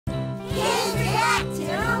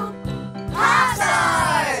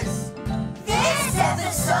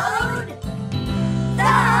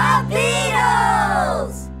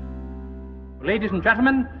ladies and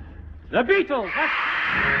gentlemen, the Beatles.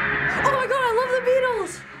 Oh my God, I love the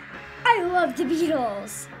Beatles. I love the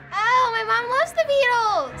Beatles. Oh, my mom loves the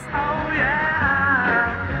Beatles. Oh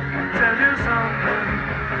yeah, I'll tell you something.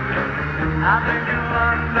 I think you'll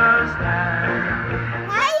understand.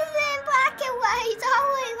 Why is it in black and white? I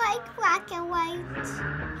always like black and white.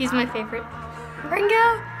 He's my favorite.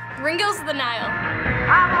 Ringo? Ringo's the Nile.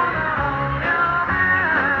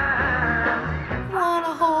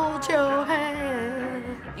 Wanna hold your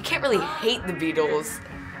hand. You can't really hate the Beatles,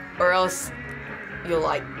 or else you'll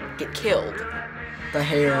like get killed. The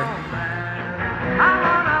hair.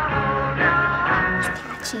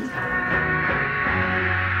 Catchy.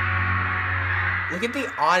 Look at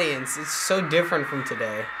the audience. It's so different from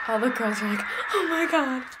today. All the girls are like, oh my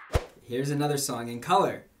God. Here's another song in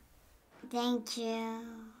color. Thank you.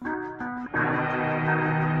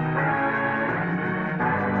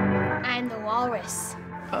 I'm the Walrus.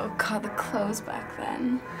 Oh God, the clothes back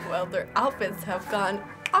then. Well, their outfits have gone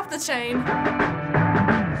off the chain.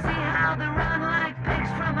 See how they run like pigs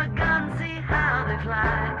from a gun. See how they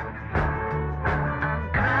fly. I'm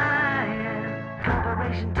crying.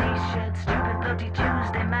 Corporation T-shirts, stupid bloody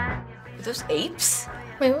Tuesday man. Are those apes?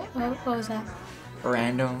 Wait, what was that?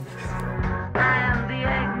 Random. I am the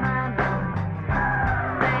Eggman.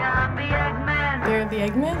 They are the Eggman. They're the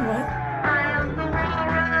Eggman? What? I am the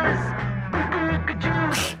Walrus.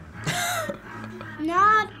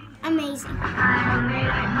 Not amazing. I am the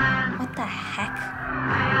Eggman. What the heck? I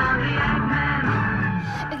am the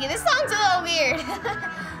Eggman. Okay, this song's a little weird.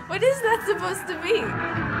 What is that supposed to be?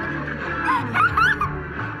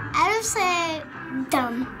 I would say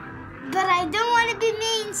dumb. But I don't want to be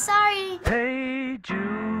mean, sorry. Hey Jude,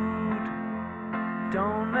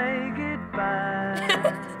 don't make it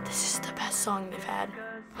bad. This is the best song they've had.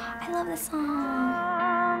 I love this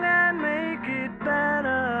song. And make it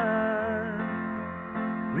better.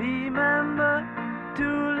 Remember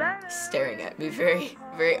to let Staring at me very,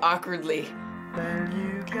 very awkwardly. then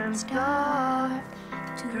you can start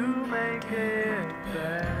to make it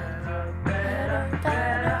better, better,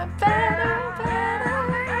 better, better, better.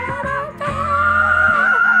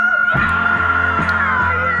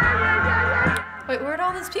 Wait, where'd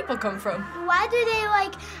all these people come from? Why do they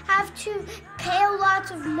have to pay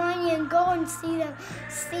lots of money and go and see them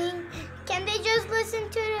sing? Can they just listen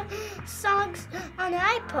to the songs on an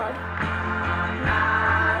iPod?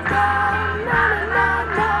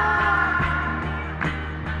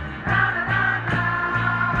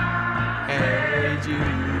 Hey, Jude.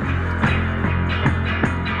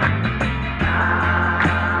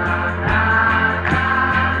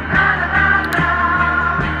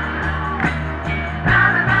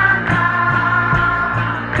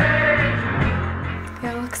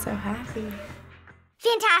 They look so happy.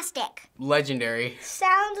 Fantastic. Legendary.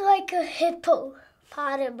 Sounds like a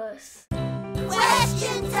hippopotamus.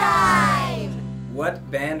 Question time! What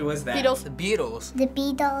band was that? Beatles. The Beatles. The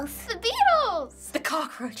Beatles. The Beatles! The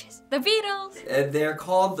cockroaches. The Beatles. They're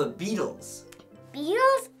called the Beatles.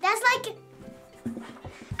 Beatles? That's like...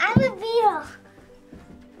 I'm a Beatle.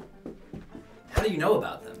 How do you know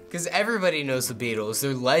about them? Because everybody knows the Beatles.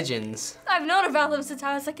 They're legends. I've known about them since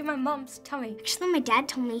I was in my mom's tummy. Actually, my dad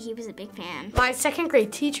told me he was a big fan. My second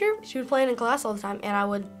grade teacher, she would play it in class all the time, and I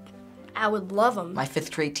would love them. My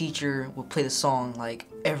 5th grade teacher would play the song like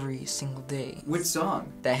every single day. Which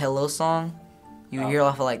song? That Hello song, you would hear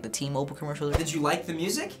off of like the T-Mobile commercials. Did you like the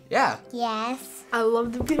music? Yeah. Yes. I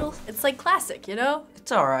love the Beatles. It's like classic, you know?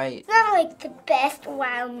 It's alright. It's not like the best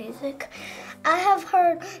wild music. I have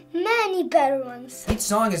heard many better ones. Each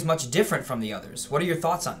song is much different from the others. What are your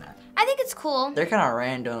thoughts on that? I think it's cool. They're kind of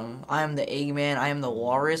random. I am the Eggman, I am the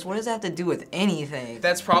Walrus. What does that have to do with anything?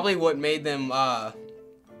 That's probably what made them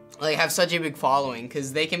like have such a big following,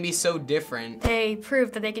 because they can be so different. They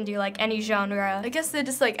prove that they can do like any genre. I guess they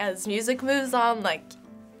just like, as music moves on, like,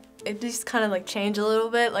 it just kind of like change a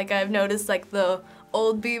little bit. Like I've noticed like the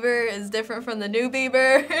old Bieber is different from the new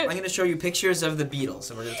Bieber. I'm going to show you pictures of the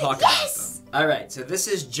Beatles, and we're going to talk about them. All right, so this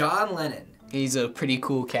is John Lennon. He's a pretty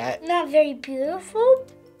cool cat. Not very beautiful.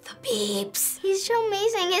 The Beeps. He's so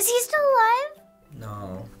amazing. Is he still alive?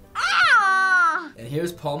 No. Ah! And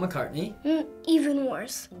here's Paul McCartney. Even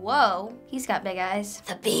worse. Whoa, he's got big eyes.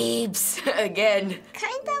 The Beeps again.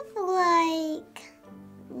 Kind of like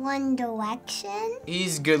One Direction.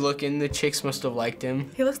 He's good looking. The chicks must have liked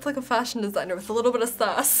him. He looks like a fashion designer with a little bit of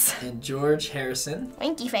sauce. And George Harrison.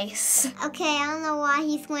 Winky face. Okay, I don't know why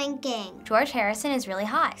he's winking. George Harrison is really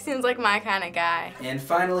hot. Seems like my kind of guy. And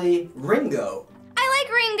finally, Ringo. I like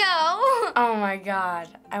Ringo. Oh my God,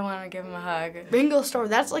 I want to give him a hug. Ringo Starr,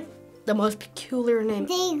 that's like the most peculiar name.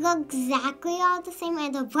 They look exactly all the same,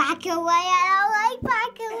 and the black and white. I don't like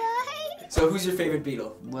black and white. So who's your favorite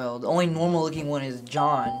Beatle? Well, the only normal looking one is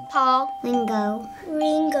John. Paul. Ringo.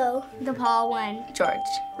 Ringo. The Paul one. George.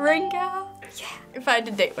 Ringo. Yeah. If I had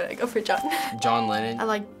to date, would I go for John? John Lennon. I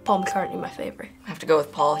like Paul McCartney, my favorite. I have to go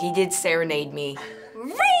with Paul. He did serenade me.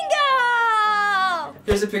 Ringo!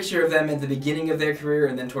 Here's a picture of them at the beginning of their career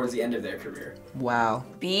and then towards the end of their career. Wow.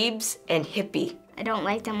 Biebs and Hippie. I don't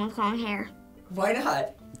like them with long hair. Why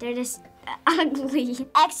not? They're just ugly.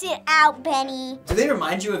 Exit out, Benny. Do they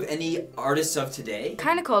remind you of any artists of today?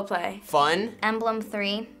 Kind of Coldplay. Fun. Emblem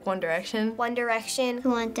 3. One Direction. One Direction.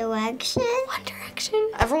 One Direction. One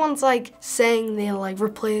Direction. Everyone's like saying they'll like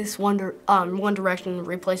replace One Direction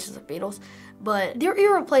replaces the Beatles, but they're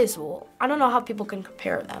irreplaceable. I don't know how people can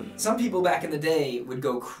compare them. Some people back in the day would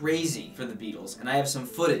go crazy for the Beatles, and I have some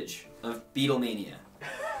footage of Beatlemania.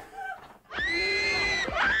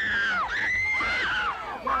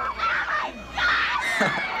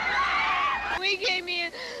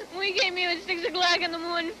 We came here at 6 o'clock in the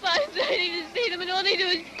morning, 5:30 to see them, and all they do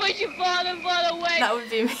is push you farther and farther away. That would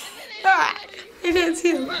be me. I didn't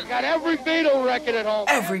see them. Got every Beatle record at home.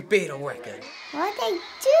 Every Beatle record. What are they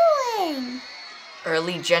doing?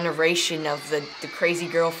 Early generation of the crazy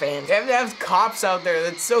girl fans. They have to have cops out there.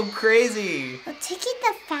 That's so crazy. Well, taking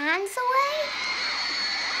the fans away?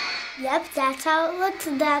 Yep, that's how it looked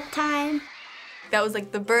at that time. That was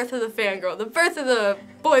like the birth of the fangirl, the birth of the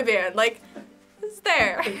boy band. Like, it's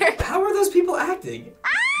there. How are those people acting?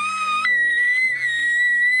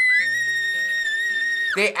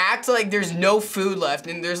 They act like there's no food left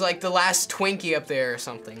and there's like the last Twinkie up there or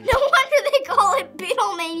something. No wonder they call it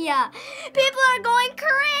Beatlemania. People are going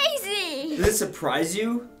crazy. Did it surprise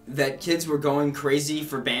you that kids were going crazy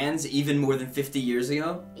for bands even more than 50 years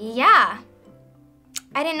ago? Yeah.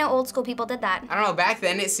 I didn't know old school people did that. I don't know, back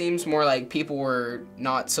then it seems more like people were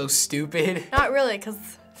not so stupid. Not really, because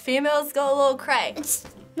females go a little cray. It's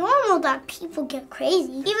normal that people get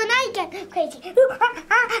crazy. Even I get crazy.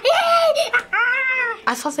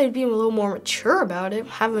 I thought they'd be a little more mature about it,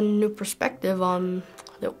 have a new perspective on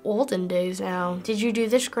the olden days now. Did you do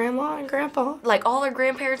this, Grandma and Grandpa? Like all our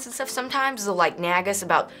grandparents and stuff sometimes they'll like nag us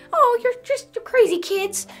about, oh, you're crazy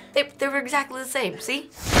kids. They were exactly the same, see?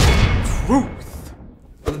 Truth!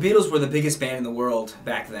 Well, the Beatles were the biggest band in the world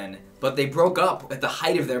back then, but they broke up at the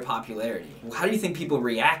height of their popularity. How do you think people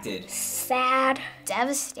reacted? Sad.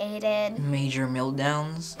 Devastated. Major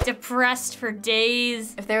meltdowns. Depressed for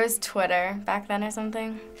days. If there was Twitter back then or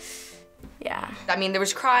something, yeah. I mean, there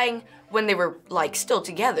was crying when they were like still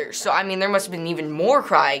together. So I mean, there must have been even more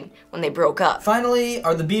crying when they broke up. Finally,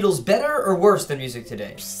 are the Beatles better or worse than music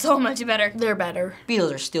today? So much better. They're better.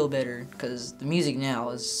 Beatles are still better because the music now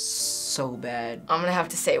is so bad. I'm gonna have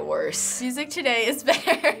to say worse. Music today is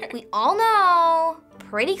better. We all know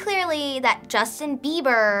pretty clearly that Justin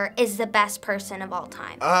Bieber is the best person of all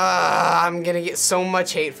time. I'm gonna get so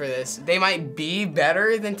much hate for this. They might be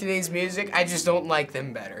better than today's music, I just don't like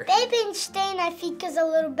them better. Baby and Stain, I think, is a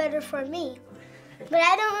little better for me. But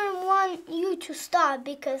I don't want you to stop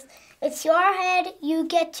because it's your head, you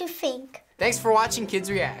get to think. Thanks for watching Kids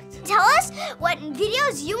React. Tell us what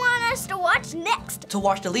videos you want us to watch next. To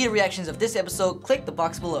watch the leader reactions of this episode, click the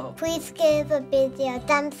box below. Please give the video a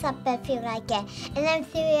thumbs up if you like it. And I'm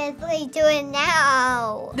seriously doing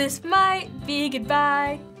now. This might be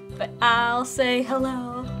goodbye, but I'll say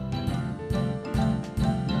hello.